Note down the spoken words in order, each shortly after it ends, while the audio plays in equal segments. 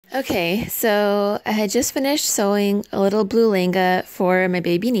Okay, so I had just finished sewing a little blue langa for my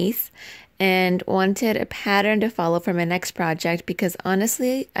baby niece and wanted a pattern to follow for my next project because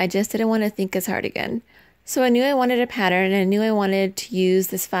honestly, I just didn't want to think as hard again. So I knew I wanted a pattern and I knew I wanted to use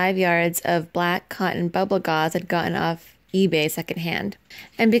this 5 yards of black cotton bubble gauze I'd gotten off eBay secondhand.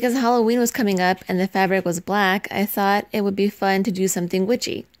 And because Halloween was coming up and the fabric was black, I thought it would be fun to do something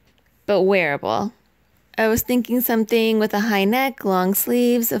witchy, but wearable. I was thinking something with a high neck, long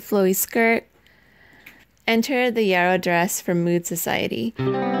sleeves, a flowy skirt. Enter the Yarrow dress from Mood Society.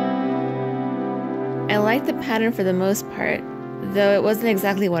 I liked the pattern for the most part, though it wasn't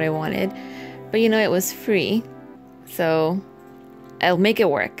exactly what I wanted, but it was free, so I'll make it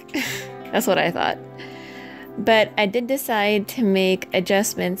work. That's what I thought. But I did decide to make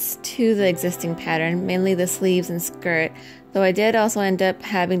adjustments to the existing pattern, mainly the sleeves and skirt, though I did also end up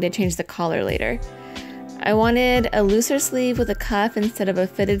having to change the collar later. I wanted a looser sleeve with a cuff instead of a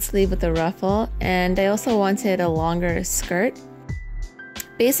fitted sleeve with a ruffle, and I also wanted a longer skirt.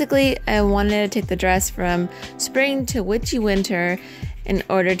 Basically, I wanted to take the dress from spring to witchy winter in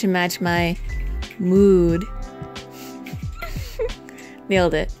order to match my mood.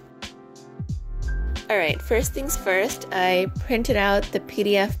 Nailed it. Alright, first things first, I printed out the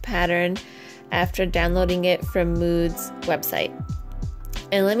PDF pattern after downloading it from Mood's website.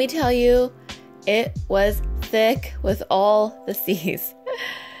 And let me tell you, it was thick with all the C's.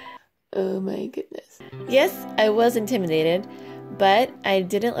 Oh my goodness. Yes, I was intimidated, but I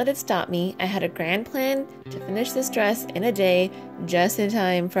didn't let it stop me. I had a grand plan to finish this dress in a day, just in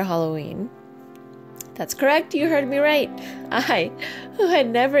time for Halloween. That's correct, you heard me right. I, who had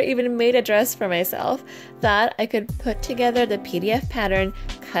never even made a dress for myself, thought I could put together the PDF pattern,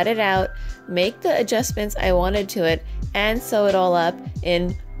 cut it out, make the adjustments I wanted to it, and sew it all up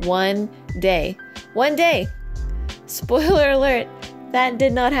in one day. One day! Spoiler alert, that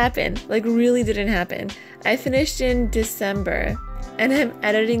did not happen. Like, really didn't happen. I finished in December, and I'm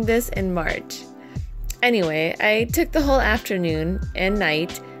editing this in March. Anyway, I took the whole afternoon and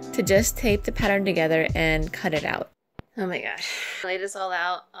night to just tape the pattern together and cut it out. Oh my gosh. I laid this all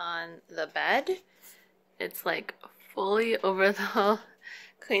out on the bed. It's like fully over the whole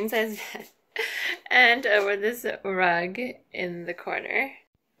queen size bed and over this rug in the corner.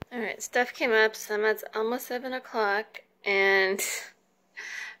 Alright, stuff came up, so it's almost 7 o'clock and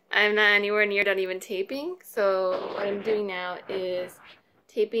I'm not anywhere near done even taping. So what I'm doing now is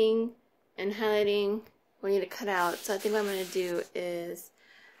taping and highlighting what I need to cut out. So I think what I'm going to do is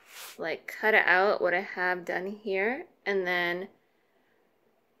like cut out what I have done here, and then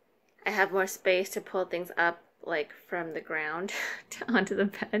I have more space to pull things up like from the ground onto the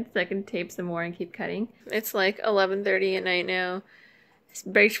bed so I can tape some more and keep cutting. It's like 11:30 at night now. It's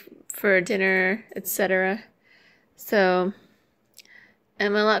break for dinner, etc. So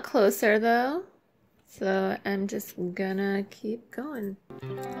I'm a lot closer though, so I'm just gonna keep going.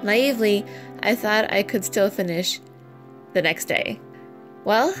 Naively, I thought I could still finish the next day.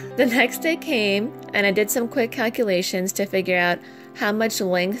 Well, the next day came, and I did some quick calculations to figure out how much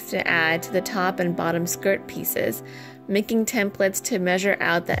length to add to the top and bottom skirt pieces, making templates to measure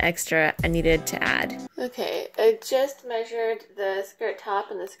out the extra I needed to add. Okay, I just measured the skirt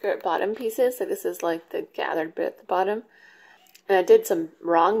top and the skirt bottom pieces, so this is like the gathered bit at the bottom. And I did some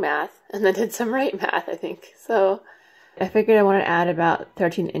wrong math, and then did some right math, I think. So I figured I wanted to add about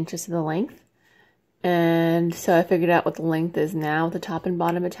 13 inches to the length. And so I figured out what the length is now with the top and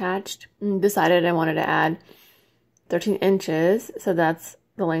bottom attached. And decided I wanted to add 13 inches, so that's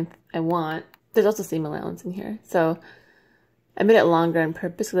the length I want. There's also seam allowance in here. So I made it longer on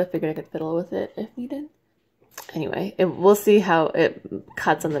purpose because I figured I could fiddle with it if needed. Anyway, we'll see how it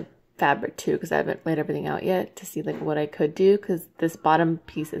cuts on the fabric too, because I haven't laid everything out yet to see like what I could do, because this bottom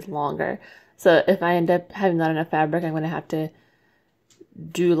piece is longer. So if I end up having not enough fabric, I'm going to have to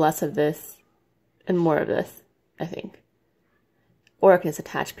do less of this and more of this, I think. Or I can just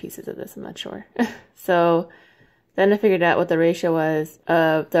attach pieces of this, I'm not sure. So then I figured out what the ratio was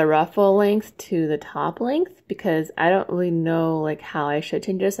of the ruffle length to the top length, because I don't really know like how I should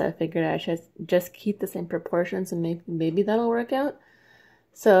change this. So I figured I should just keep the same proportions and maybe that'll work out.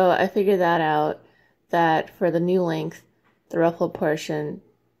 So I figured that out, that for the new length, the ruffle portion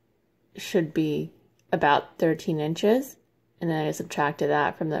should be about 13 inches. And then I subtracted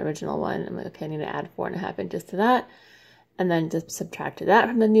that from the original one. I'm like, okay, I need to add 4.5 inches to that. And then just subtracted that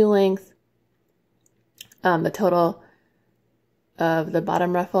from the new length. The total of the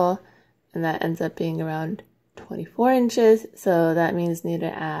bottom ruffle. And that ends up being around 24 inches. So that means I need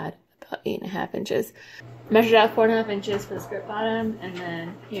to add about 8.5 inches. Measured out 4.5 inches for the skirt bottom. And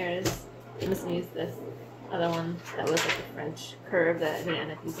then here's, I'm just going to use this other one that was like a French curve that I didn't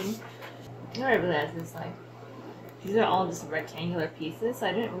end up using. What I realized is like, these are all just rectangular pieces, so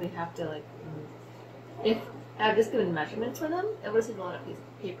I didn't really have to like, if I had just given measurements for them, it would have saved a lot of piece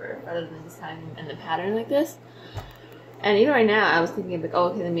of paper rather than just having them in the pattern like this. And even right now, I was thinking like, oh,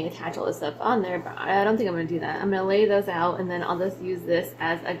 okay, let me attach all this stuff on there, but I don't think I'm going to do that. I'm going to lay those out, and then I'll just use this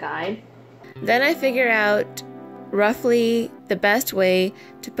as a guide. Then I figure out roughly the best way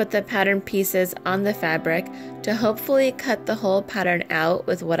to put the pattern pieces on the fabric to hopefully cut the whole pattern out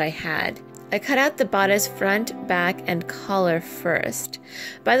with what I had. I cut out the bodice front, back, and collar first.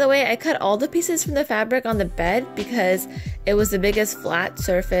 By the way, I cut all the pieces from the fabric on the bed because it was the biggest flat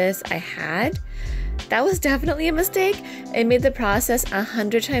surface I had. That was definitely a mistake. It made the process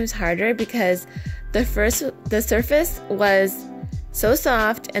 100 times harder because the surface was so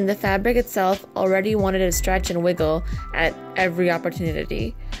soft and the fabric itself already wanted to stretch and wiggle at every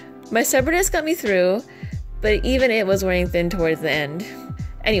opportunity. My stubbornness got me through, but even it was wearing thin towards the end.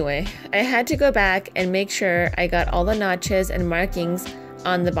 Anyway, I had to go back and make sure I got all the notches and markings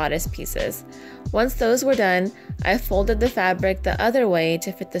on the bodice pieces. Once those were done, I folded the fabric the other way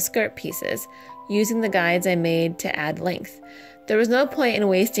to fit the skirt pieces, using the guides I made to add length. There was no point in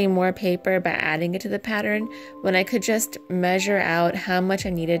wasting more paper by adding it to the pattern when I could just measure out how much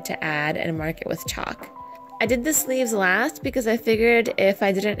I needed to add and mark it with chalk. I did the sleeves last because I figured if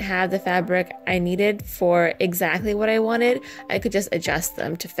I didn't have the fabric I needed for exactly what I wanted, I could just adjust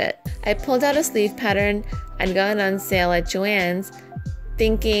them to fit. I pulled out a sleeve pattern I'd gotten on sale at Joann's,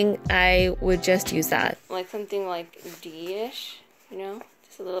 thinking I would just use that. Like something like D-ish, you know?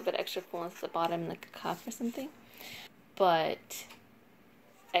 Just a little bit extra pull into the bottom, like a cuff or something. But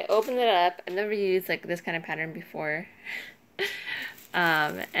I opened it up. I've never used like this kind of pattern before.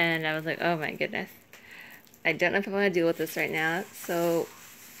 And I was like, oh my goodness. I don't know if I want to deal with this right now. So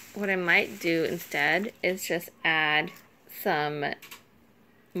what I might do instead is just add some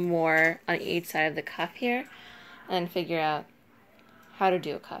more on each side of the cuff here and figure out how to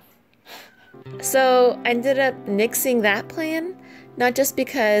do a cuff. So I ended up nixing that plan, not just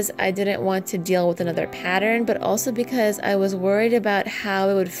because I didn't want to deal with another pattern, but also because I was worried about how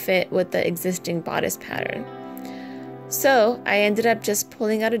it would fit with the existing bodice pattern. So I ended up just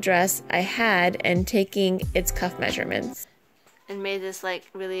pulling out a dress I had and taking its cuff measurements. And made this like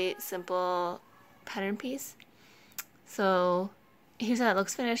really simple pattern piece. So here's how it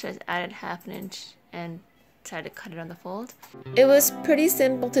looks finished. I just added 1/2 inch and decided to cut it on the fold. It was pretty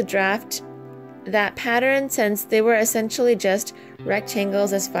simple to draft that pattern since they were essentially just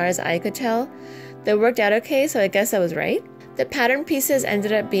rectangles as far as I could tell. They worked out okay, so I guess I was right. The pattern pieces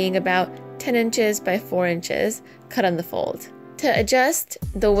ended up being about 10 inches by 4 inches cut on the fold. To adjust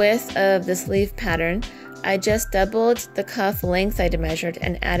the width of the sleeve pattern, I just doubled the cuff length I'd measured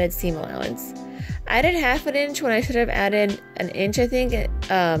and added seam allowance. I added 1/2 inch when I should have added 1 inch, I think,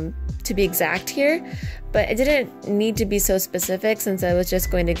 to be exact here, but it didn't need to be so specific since I was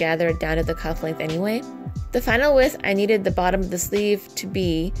just going to gather it down to the cuff length anyway. The final width I needed the bottom of the sleeve to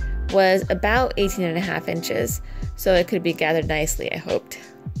be was about 18.5 inches, so it could be gathered nicely, I hoped.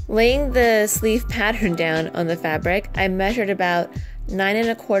 Laying the sleeve pattern down on the fabric, I measured about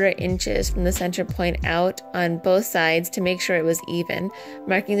 9.25 inches from the center point out on both sides to make sure it was even,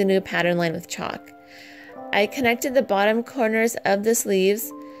 marking the new pattern line with chalk. I connected the bottom corners of the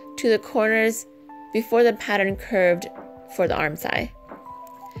sleeves to the corners before the pattern curved for the arm thigh.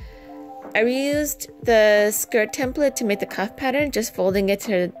 I reused the skirt template to make the cuff pattern, just folding it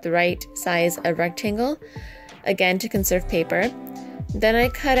to the right size of rectangle, again to conserve paper. Then I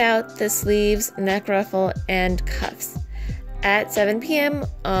cut out the sleeves, neck ruffle, and cuffs at 7 p.m.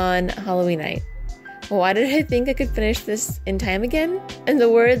 on Halloween night. Why did I think I could finish this in time again? In the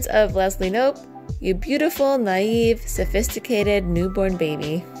words of Leslie Knope, you beautiful, naive, sophisticated, newborn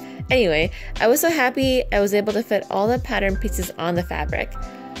baby. Anyway, I was so happy I was able to fit all the pattern pieces on the fabric.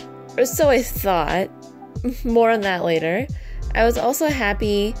 Or so I thought. More on that later. I was also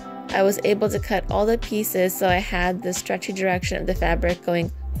happy I was able to cut all the pieces so I had the stretchy direction of the fabric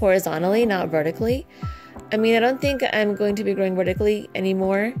going horizontally, not vertically. I mean, I don't think I'm going to be growing vertically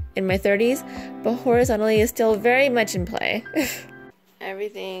anymore in my 30s, but horizontally is still very much in play.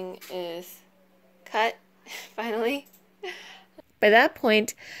 Everything is cut, finally. By that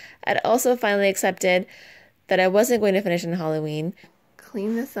point, I'd also finally accepted that I wasn't going to finish on Halloween.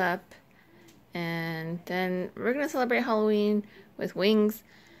 Clean this up, and then we're going to celebrate Halloween with wings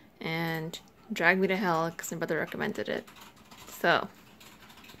and drag me to hell because my brother recommended it. So,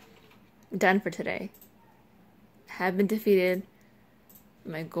 done for today. Have been defeated.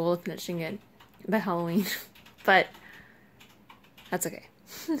 My goal of finishing it by Halloween, but that's okay.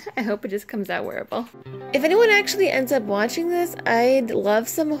 I hope it just comes out wearable. If anyone actually ends up watching this, I'd love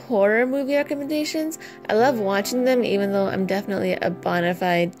some horror movie recommendations. I love watching them, even though I'm definitely a bona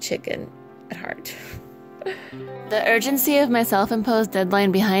fide chicken at heart. The urgency of my self-imposed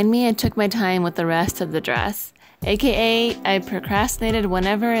deadline behind me, I took my time with the rest of the dress. AKA, I procrastinated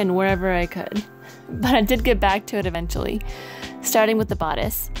whenever and wherever I could. But I did get back to it eventually, starting with the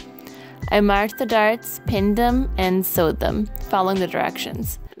bodice. I marked the darts, pinned them, and sewed them, following the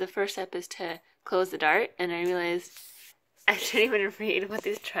directions. The first step is to close the dart, and I realized I didn't even read what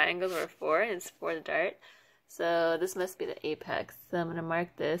these triangles were for, and it's for the dart. So this must be the apex. So I'm going to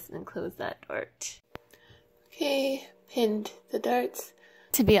mark this and close that dart. Okay, pinned the darts.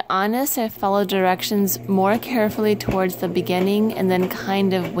 To be honest, I followed directions more carefully towards the beginning and then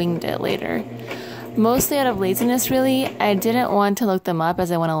kind of winged it later. Mostly out of laziness, really. I didn't want to look them up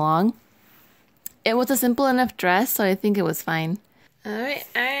as I went along. It was a simple enough dress, so I think it was fine. Alright,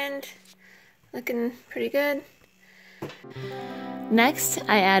 ironed. Looking pretty good. Next,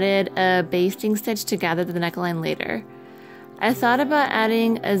 I added a basting stitch to gather the neckline later. I thought about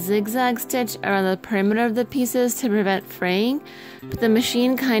adding a zigzag stitch around the perimeter of the pieces to prevent fraying, but the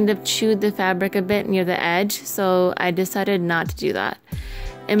machine kind of chewed the fabric a bit near the edge, so I decided not to do that.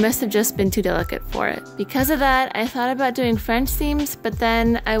 It must have just been too delicate for it. Because of that, I thought about doing French seams, but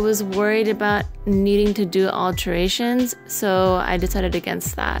then I was worried about needing to do alterations, so I decided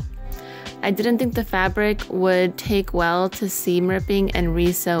against that. I didn't think the fabric would take well to seam ripping and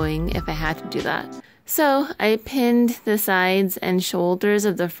re-sewing if I had to do that. So I pinned the sides and shoulders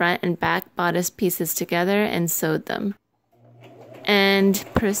of the front and back bodice pieces together and sewed them. And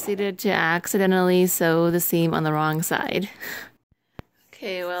proceeded to accidentally sew the seam on the wrong side.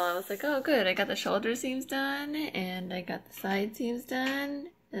 Okay, well, I was like, oh good, I got the shoulder seams done, and I got the side seams done,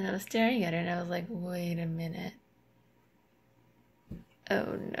 and I was staring at it, and I was like, wait a minute.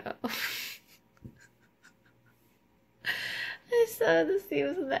 Oh no. I sewed the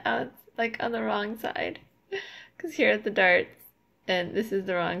seams on the on the wrong side. Because here are the darts, and this is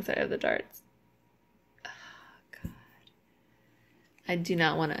the wrong side of the darts. Oh, God. I do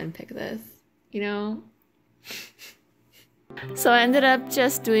not want to unpick this, you know? So I ended up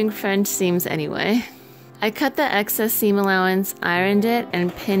just doing French seams anyway. I cut the excess seam allowance, ironed it,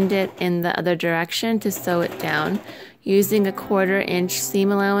 and pinned it in the other direction to sew it down, using a 1/4 inch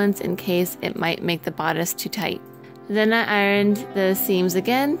seam allowance in case it might make the bodice too tight. Then I ironed the seams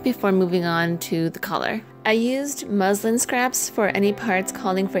again before moving on to the collar. I used muslin scraps for any parts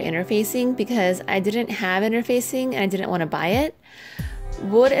calling for interfacing because I didn't have interfacing and I didn't want to buy it.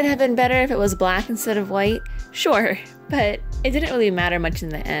 Would it have been better if it was black instead of white? Sure, but it didn't really matter much in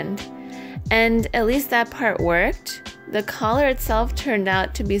the end. And at least that part worked. The collar itself turned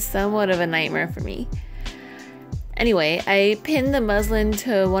out to be somewhat of a nightmare for me. Anyway, I pinned the muslin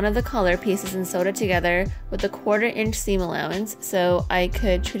to one of the collar pieces and sewed it together with a 1/4 inch seam allowance so I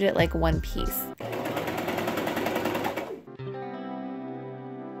could treat it like one piece.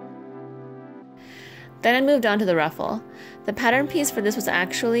 Then I moved on to the ruffle. The pattern piece for this was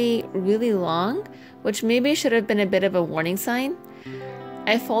actually really long, which maybe should have been a bit of a warning sign.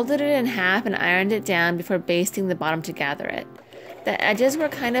 I folded it in half and ironed it down before basting the bottom to gather it. The edges were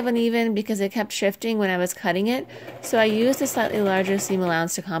kind of uneven because it kept shifting when I was cutting it, so I used a slightly larger seam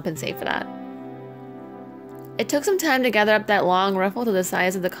allowance to compensate for that. It took some time to gather up that long ruffle to the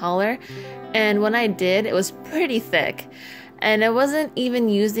size of the collar, and when I did, it was pretty thick. And I wasn't even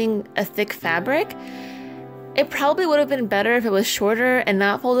using a thick fabric. It probably would have been better if it was shorter and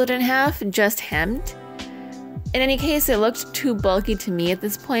not folded in half, just hemmed. In any case, it looked too bulky to me at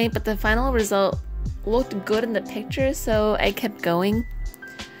this point, but the final result looked good in the picture, so I kept going.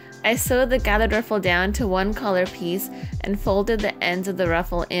 I sewed the gathered ruffle down to one collar piece and folded the ends of the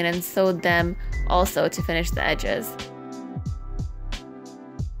ruffle in and sewed them also to finish the edges.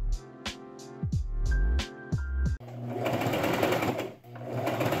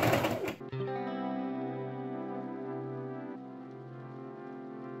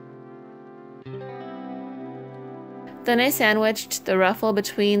 Then I sandwiched the ruffle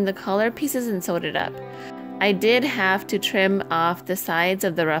between the collar pieces and sewed it up. I did have to trim off the sides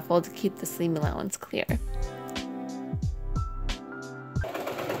of the ruffle to keep the seam allowance clear.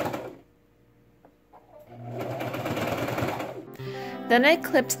 Then I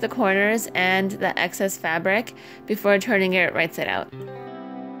clipped the corners and the excess fabric before turning it right side out.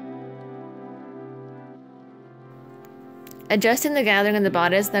 Adjusting the gathering of the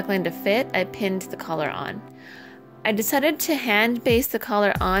bodice neckline to fit, I pinned the collar on. I decided to hand baste the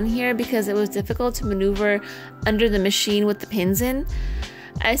collar on here because it was difficult to maneuver under the machine with the pins in.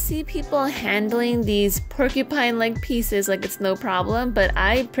 I see people handling these porcupine-like pieces like it's no problem, but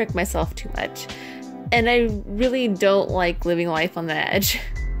I prick myself too much. And I really don't like living life on the edge.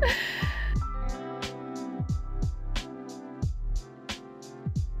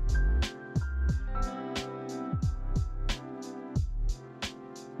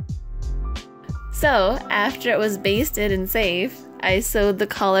 So, after it was basted and safe, I sewed the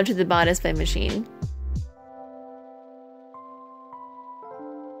collar to the bodice by machine.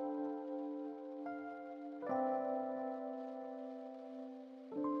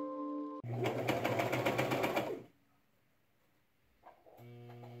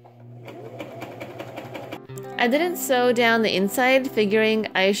 I didn't sew down the inside, figuring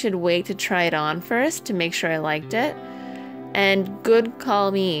I should wait to try it on first to make sure I liked it. And good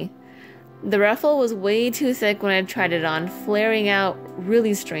call me. The ruffle was way too thick when I tried it on, flaring out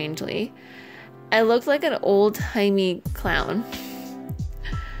really strangely. I looked like an old-timey clown.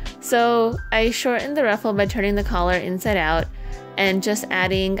 So I shortened the ruffle by turning the collar inside out and just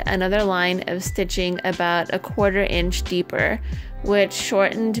adding another line of stitching about 1/4 inch deeper, which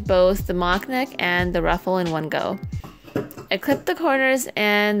shortened both the mock neck and the ruffle in one go. I clipped the corners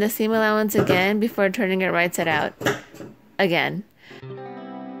and the seam allowance again before turning it right side out. Again.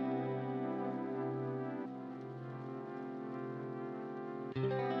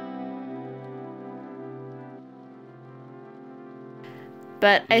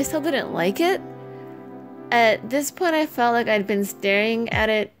 But I still didn't like it. At this point, I felt like I'd been staring at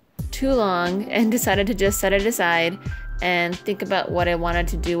it too long and decided to just set it aside and think about what I wanted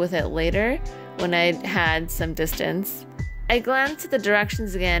to do with it later when I'd had some distance. I glanced at the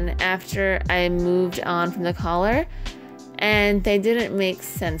directions again after I moved on from the collar, and they didn't make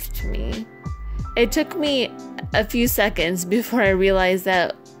sense to me. It took me a few seconds before I realized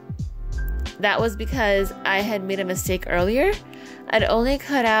that was because I had made a mistake earlier. I'd only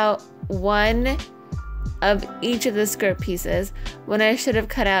cut out one of each of the skirt pieces when I should have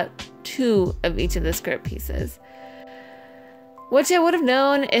cut out 2 of each of the skirt pieces. Which I would have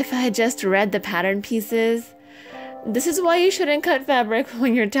known if I had just read the pattern pieces. This is why you shouldn't cut fabric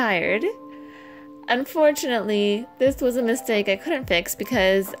when you're tired. Unfortunately, this was a mistake I couldn't fix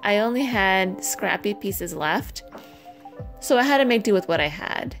because I only had scrappy pieces left. So I had to make do with what I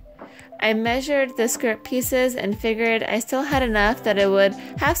had. I measured the skirt pieces and figured I still had enough that it would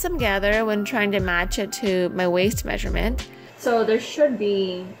have some gather when trying to match it to my waist measurement. So there should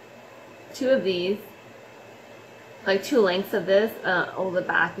be 2 of these, like 2 lengths of this. The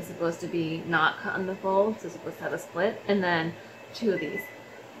back is supposed to be not cut on the fold, so it's supposed to have a split, and then 2 of these.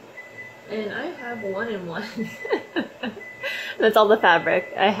 And I have 1 and 1. That's all the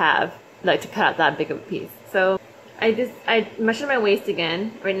fabric I have, like to cut out that big of a piece. So I measured my waist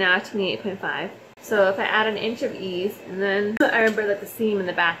again. Right now it's 28.5. So if I add an inch of ease, and then I remember like the seam in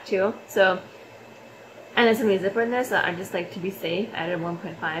the back too. So, and there's gonna be a zipper in there, so I just like to be safe, I added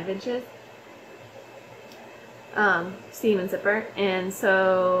 1.5 inches. Seam and zipper, and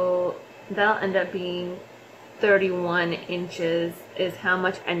so that'll end up being 31 inches is how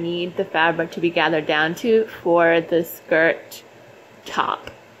much I need the fabric to be gathered down to for the skirt top.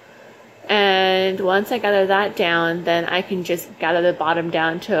 And once I gather that down, then I can just gather the bottom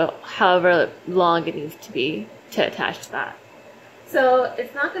down to however long it needs to be to attach to that. So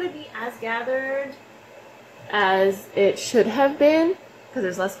it's not going to be as gathered as it should have been because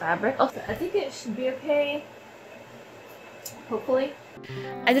there's less fabric. Also, I think it should be okay, hopefully.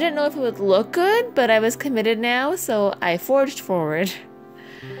 I didn't know if it would look good, but I was committed now, so I forged forward.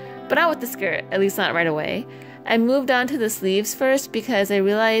 But not with the skirt, at least not right away. I moved on to the sleeves first because I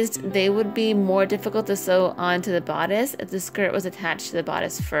realized they would be more difficult to sew onto the bodice if the skirt was attached to the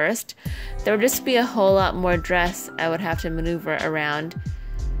bodice first. There would just be a whole lot more dress I would have to maneuver around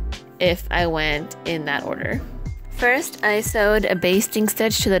if I went in that order. First, I sewed a basting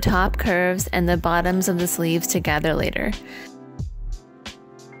stitch to the top curves and the bottoms of the sleeves together later.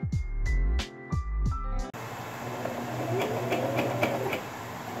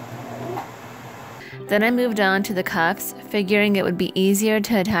 Then I moved on to the cuffs, figuring it would be easier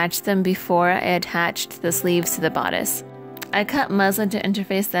to attach them before I attached the sleeves to the bodice. I cut muslin to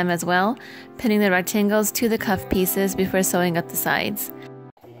interface them as well, pinning the rectangles to the cuff pieces before sewing up the sides.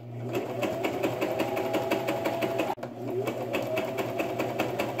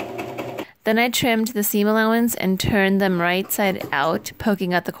 Then I trimmed the seam allowance and turned them right side out,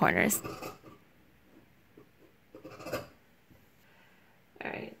 poking out the corners.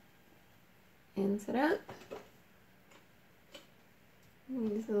 Alright. Inside out.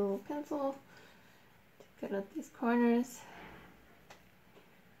 Use a little pencil to cut out these corners.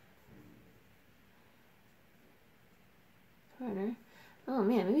 Corner. Oh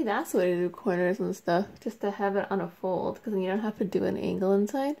man, maybe that's the way to do corners and stuff, just to have it on a fold, because then you don't have to do an angle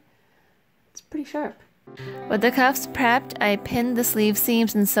inside. It's pretty sharp. With the cuffs prepped, I pinned the sleeve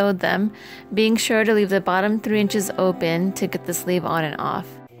seams and sewed them, being sure to leave the bottom 3 inches open to get the sleeve on and off.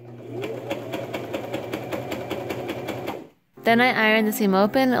 Then I ironed the seam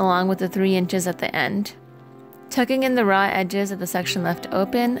open along with the 3 inches at the end. Tucking in the raw edges of the section left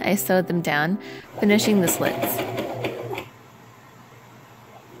open, I sewed them down, finishing the slits.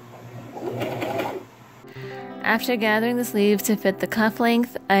 After gathering the sleeves to fit the cuff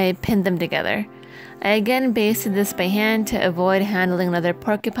length, I pinned them together. I again basted this by hand to avoid handling another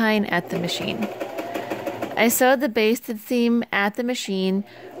porcupine at the machine. I sewed the basted seam at the machine,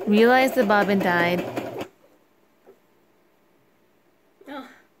 realized the bobbin died. Oh,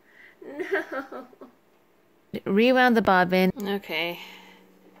 no. Rewound the bobbin. Okay,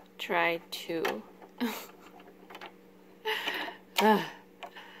 try 2.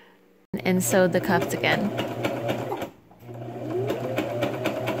 And sewed the cuffs again.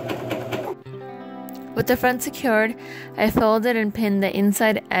 With the front secured, I folded and pinned the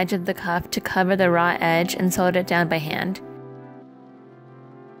inside edge of the cuff to cover the raw edge and sewed it down by hand.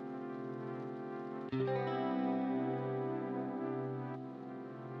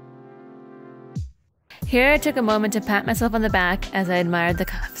 Here I took a moment to pat myself on the back as I admired the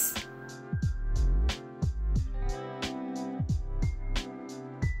cuffs.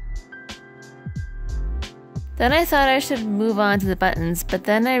 Then I thought I should move on to the buttons, but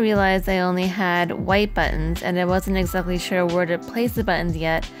then I realized I only had white buttons and I wasn't exactly sure where to place the buttons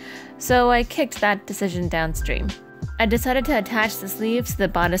yet, so I kicked that decision downstream. I decided to attach the sleeves to the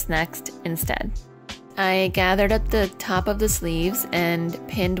bodice next instead. I gathered up the top of the sleeves and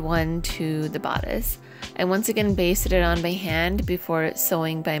pinned one to the bodice. I once again basted it on by hand before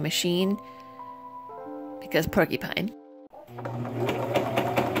sewing by machine, because porcupine.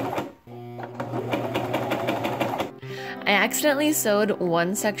 I accidentally sewed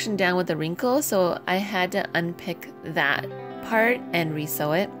one section down with a wrinkle, so I had to unpick that part and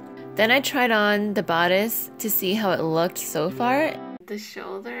resew it. Then I tried on the bodice to see how it looked so far. The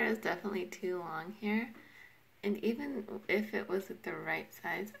shoulder is definitely too long here, and even if it was at the right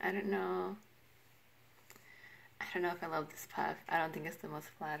size, I don't know if I love this puff. I don't think it's the most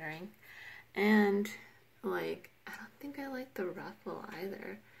flattering, and like I don't think I like the ruffle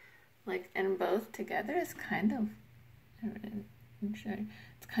either. Like, and both together is kind of, I'm sure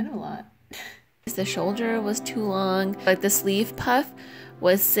it's kind of a lot. The shoulder was too long. Like the sleeve puff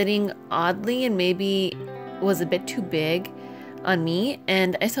was sitting oddly and maybe was a bit too big on me,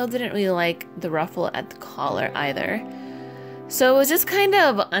 and I still didn't really like the ruffle at the collar either. So it was just kind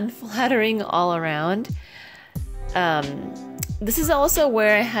of unflattering all around. This is also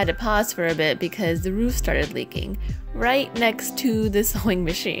where I had to pause for a bit because the roof started leaking right next to the sewing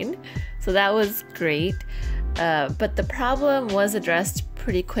machine. So that was great. But the problem was addressed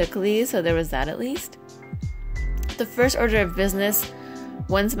pretty quickly, so there was that at least. The first order of business,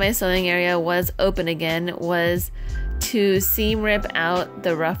 once my sewing area was open again, was to seam rip out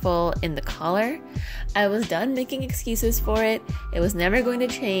the ruffle in the collar. I was done making excuses for it. It was never going to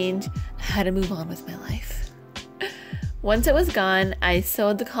change. I had to move on with my life. Once it was gone, I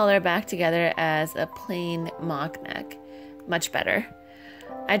sewed the collar back together as a plain mock neck. Much better.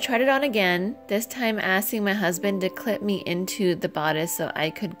 I tried it on again, this time asking my husband to clip me into the bodice so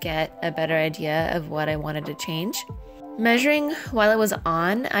I could get a better idea of what I wanted to change. Measuring while it was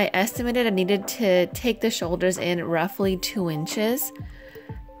on, I estimated I needed to take the shoulders in roughly 2 inches.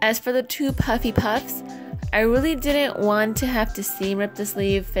 As for the 2 puffy puffs, I really didn't want to have to seam rip the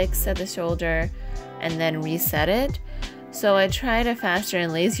sleeve, fix at the shoulder, and then reset it. So I tried a faster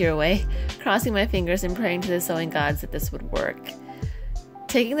and lazier way, crossing my fingers and praying to the sewing gods that this would work.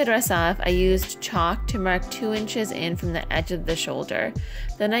 Taking the dress off, I used chalk to mark 2 inches in from the edge of the shoulder.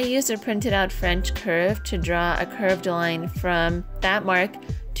 Then I used a printed out French curve to draw a curved line from that mark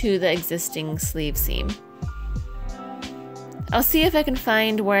to the existing sleeve seam. I'll see if I can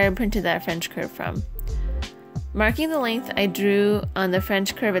find where I printed that French curve from. Marking the length I drew on the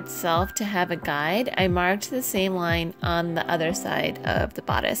French curve itself to have a guide, I marked the same line on the other side of the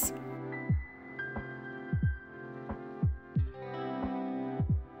bodice.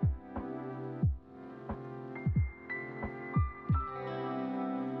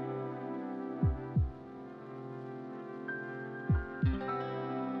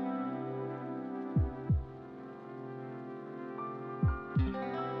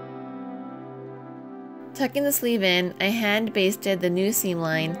 Tucking the sleeve in, I hand basted the new seam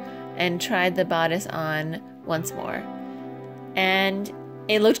line and tried the bodice on once more. And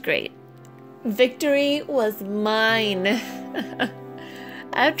it looked great. Victory was mine.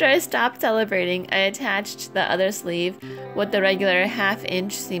 After I stopped celebrating, I attached the other sleeve with the regular 1/2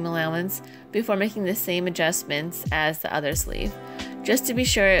 inch seam allowance before making the same adjustments as the other sleeve, just to be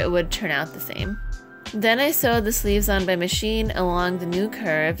sure it would turn out the same. Then I sewed the sleeves on by machine along the new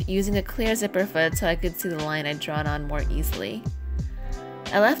curve using a clear zipper foot so I could see the line I'd drawn on more easily.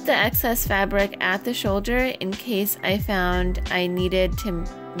 I left the excess fabric at the shoulder in case I found I needed to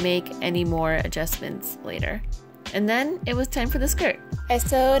make any more adjustments later. And then it was time for the skirt. I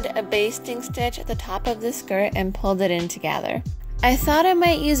sewed a basting stitch at the top of the skirt and pulled it in together. I thought I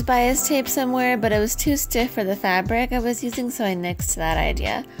might use bias tape somewhere, but it was too stiff for the fabric I was using, so I nixed that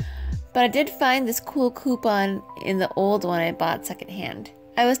idea. But I did find this cool coupon in the old one I bought secondhand.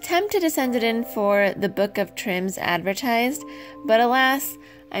 I was tempted to send it in for the book of trims advertised, but alas,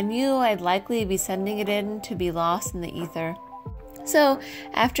 I knew I'd likely be sending it in to be lost in the ether. So,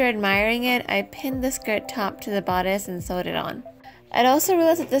 after admiring it, I pinned the skirt top to the bodice and sewed it on. I'd also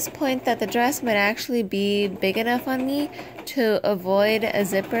realized at this point that the dress might actually be big enough on me to avoid a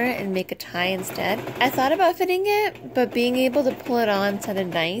zipper and make a tie instead. I thought about fitting it, but being able to pull it on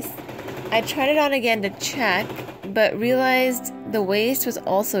sounded nice. I tried it on again to check, but realized the waist was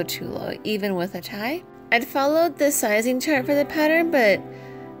also too low, even with a tie. I'd followed the sizing chart for the pattern, but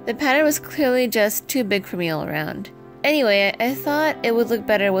the pattern was clearly just too big for me all around. Anyway, I thought it would look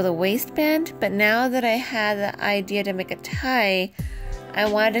better with a waistband, but now that I had the idea to make a tie, I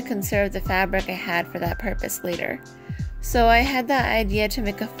wanted to conserve the fabric I had for that purpose later. So I had the idea to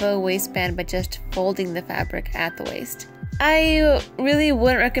make a faux waistband by just folding the fabric at the waist. I really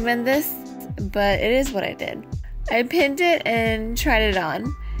wouldn't recommend this, but it is what I did. I pinned it and tried it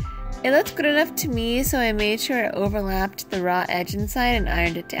on. It looked good enough to me, so I made sure it overlapped the raw edge inside and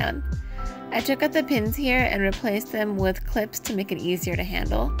ironed it down. I took out the pins here and replaced them with clips to make it easier to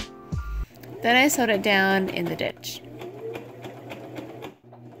handle. Then I sewed it down in the ditch.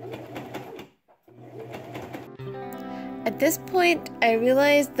 At this point, I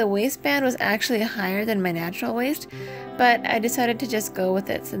realized the waistband was actually higher than my natural waist, but I decided to just go with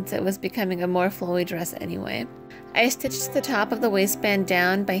it since it was becoming a more flowy dress anyway. I stitched the top of the waistband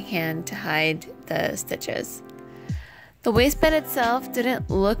down by hand to hide the stitches. The waistband itself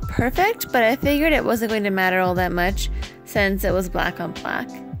didn't look perfect, but I figured it wasn't going to matter all that much since it was black on black.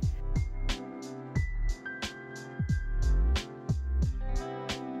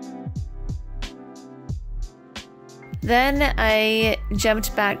 Then I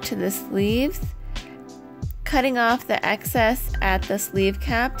jumped back to the sleeves, cutting off the excess at the sleeve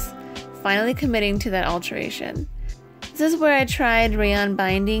caps, finally committing to that alteration. This is where I tried rayon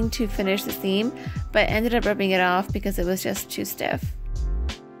binding to finish the seam, but ended up ripping it off because it was just too stiff.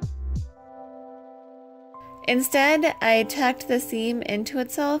 Instead, I tucked the seam into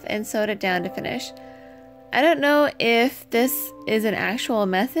itself and sewed it down to finish. I don't know if this is an actual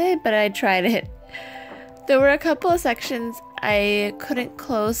method, but I tried it. There were a couple of sections I couldn't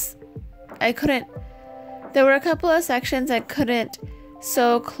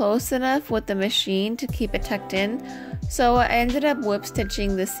sew close enough with the machine to keep it tucked in, so I ended up whip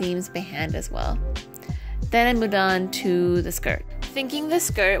stitching the seams by hand as well. Then I moved on to the skirt. Thinking the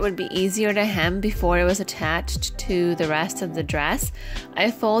skirt would be easier to hem before it was attached to the rest of the dress,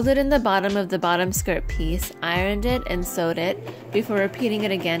 I folded in the bottom of the bottom skirt piece, ironed it, and sewed it before repeating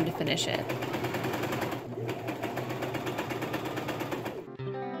it again to finish it.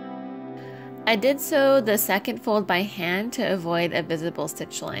 I did sew the second fold by hand to avoid a visible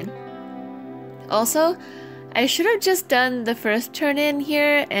stitch line. Also, I should have just done the first turn in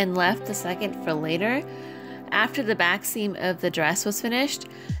here and left the second for later. After the back seam of the dress was finished,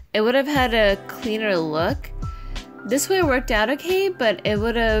 it would have had a cleaner look. This way worked out okay, but it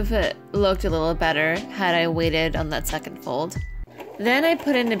would have looked a little better had I waited on that second fold. Then I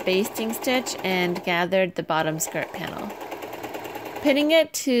put in a basting stitch and gathered the bottom skirt panel. Pinning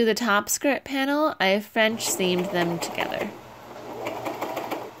it to the top skirt panel, I French seamed them together.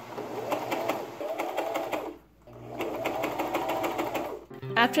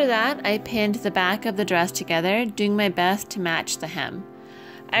 After that, I pinned the back of the dress together, doing my best to match the hem.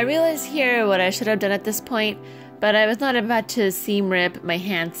 I realize here what I should have done at this point, but I was not about to seam rip my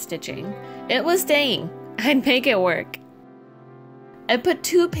hand stitching. It was staying. I'd make it work. I put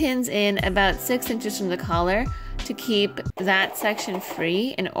 2 pins in about 6 inches from the collar to keep that section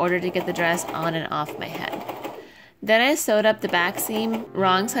free in order to get the dress on and off my head. Then I sewed up the back seam,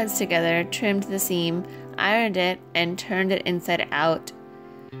 wrong sides together, trimmed the seam, ironed it, and turned it inside out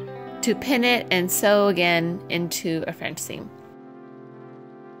to pin it and sew again into a French seam.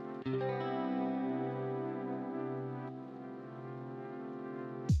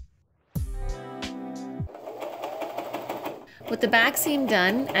 With the back seam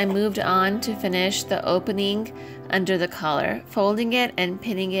done, I moved on to finish the opening under the collar, folding it and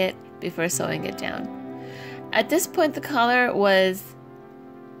pinning it before sewing it down. At this point, the collar was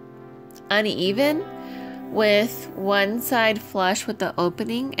uneven, with one side flush with the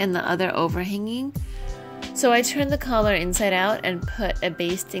opening and the other overhanging. So I turned the collar inside out and put a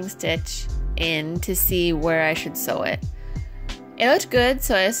basting stitch in to see where I should sew it. It looked good,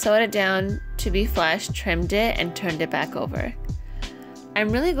 so I sewed it down to be flush, trimmed it, and turned it back over. I'm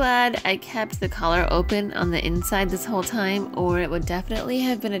really glad I kept the collar open on the inside this whole time, or it would definitely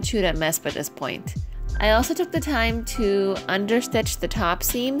have been a chewed up mess by this point. I also took the time to understitch the top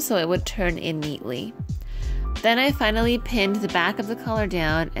seam so it would turn in neatly. Then I finally pinned the back of the collar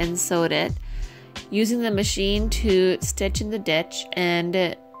down and sewed it, using the machine to stitch in the ditch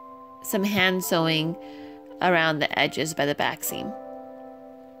and some hand sewing around the edges by the back seam.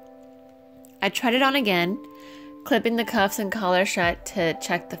 I tried it on again, clipping the cuffs and collar shut to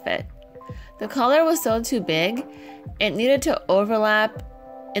check the fit. The collar was sewn too big. It needed to overlap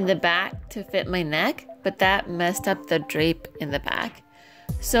in the back to fit my neck, but that messed up the drape in the back.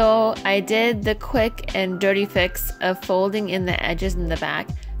 So I did the quick and dirty fix of folding in the edges in the back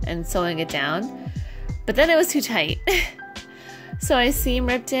and sewing it down, but then it was too tight. So I seam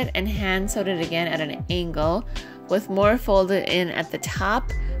ripped it and hand sewed it again at an angle, with more folded in at the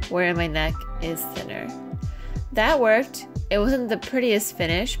top where my neck is thinner. That worked. It wasn't the prettiest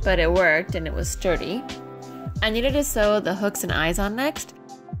finish, but it worked and it was sturdy. I needed to sew the hooks and eyes on next.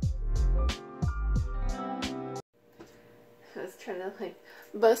 I was trying to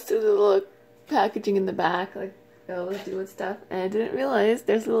bust through the little packaging in the back, I was doing stuff, and I didn't realize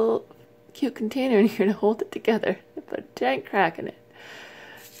there's a little cute container in here to hold it together. I put a giant crack in it.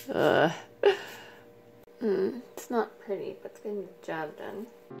 It's not pretty, but it's getting the job done.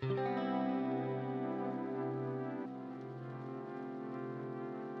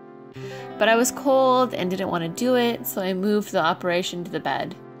 But I was cold and didn't want to do it, so I moved the operation to the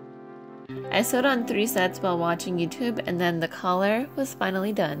bed. I sewed on 3 sets while watching YouTube, and then the collar was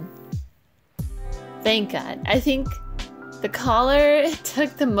finally done. Thank God. I think the collar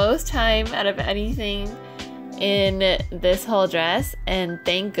took the most time out of anything in this whole dress, and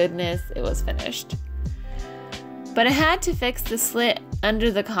thank goodness it was finished. But I had to fix the slit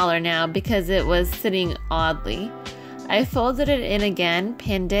under the collar now because it was sitting oddly. I folded it in again,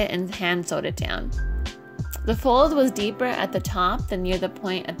 pinned it, and hand sewed it down. The fold was deeper at the top than near the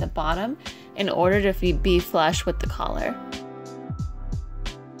point at the bottom in order to be flush with the collar.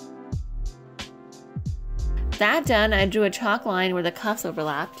 That done, I drew a chalk line where the cuffs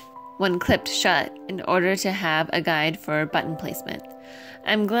overlapped when clipped shut in order to have a guide for button placement.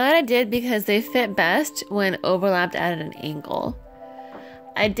 I'm glad I did because they fit best when overlapped at an angle.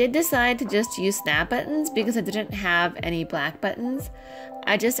 I did decide to just use snap buttons because I didn't have any black buttons.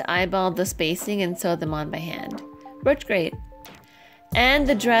 I just eyeballed the spacing and sewed them on by hand. Worked great. And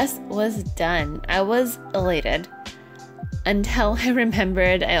the dress was done. I was elated until I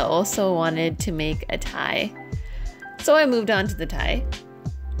remembered I also wanted to make a tie. So I moved on to the tie.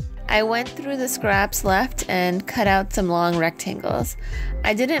 I went through the scraps left and cut out some long rectangles.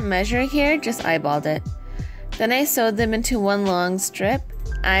 I didn't measure here, just eyeballed it. Then I sewed them into one long strip,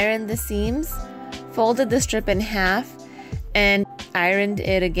 ironed the seams, folded the strip in half, and ironed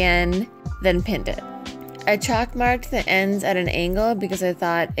it again, then pinned it. I chalk marked the ends at an angle because I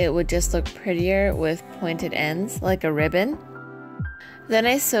thought it would just look prettier with pointed ends, like a ribbon. Then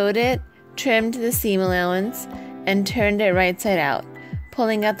I sewed it, trimmed the seam allowance, and turned it right side out,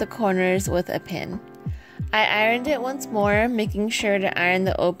 pulling out the corners with a pin. I ironed it once more, making sure to iron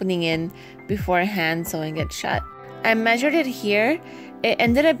the opening in before hand sewing it shut. I measured it here. It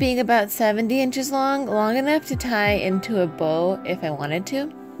ended up being about 70 inches long enough to tie into a bow if I wanted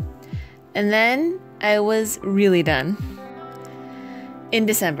to. And then I was really done. In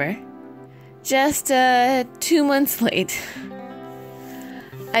December. Just 2 months late.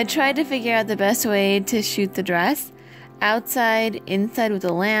 I tried to figure out the best way to shoot the dress. Outside, inside with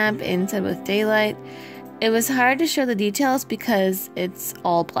a lamp, inside with daylight. It was hard to show the details because it's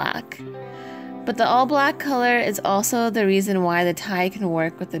all black. But the all black color is also the reason why the tie can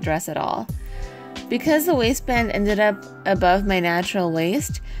work with the dress at all. Because the waistband ended up above my natural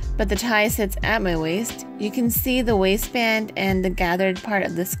waist, but the tie sits at my waist, you can see the waistband and the gathered part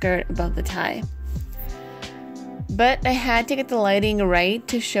of the skirt above the tie. But I had to get the lighting right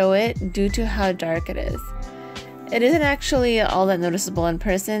to show it due to how dark it is. It isn't actually all that noticeable in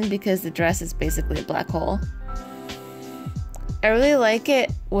person because the dress is basically a black hole. I really like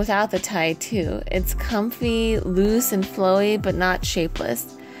it without the tie too. It's comfy, loose, and flowy, but not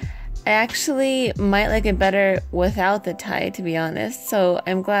shapeless. I actually might like it better without the tie, to be honest, so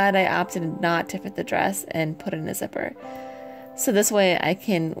I'm glad I opted not to fit the dress and put it in a zipper. So this way I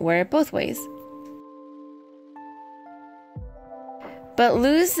can wear it both ways. But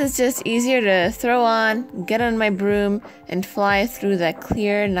loose is just easier to throw on, get on my broom, and fly through that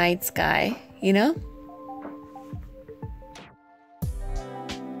clear night sky, you know?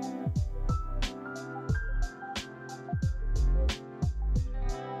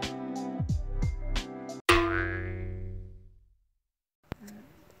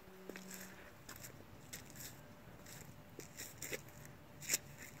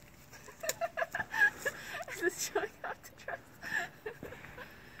 Just showing off the dress.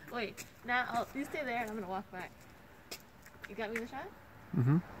 Wait, now you stay there and I'm gonna walk back. You got me the shot?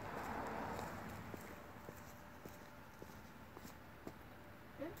 Mm-hmm.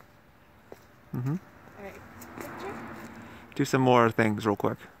 Good? Mm-hmm. Alright, picture? Do some more things real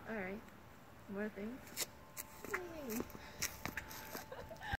quick.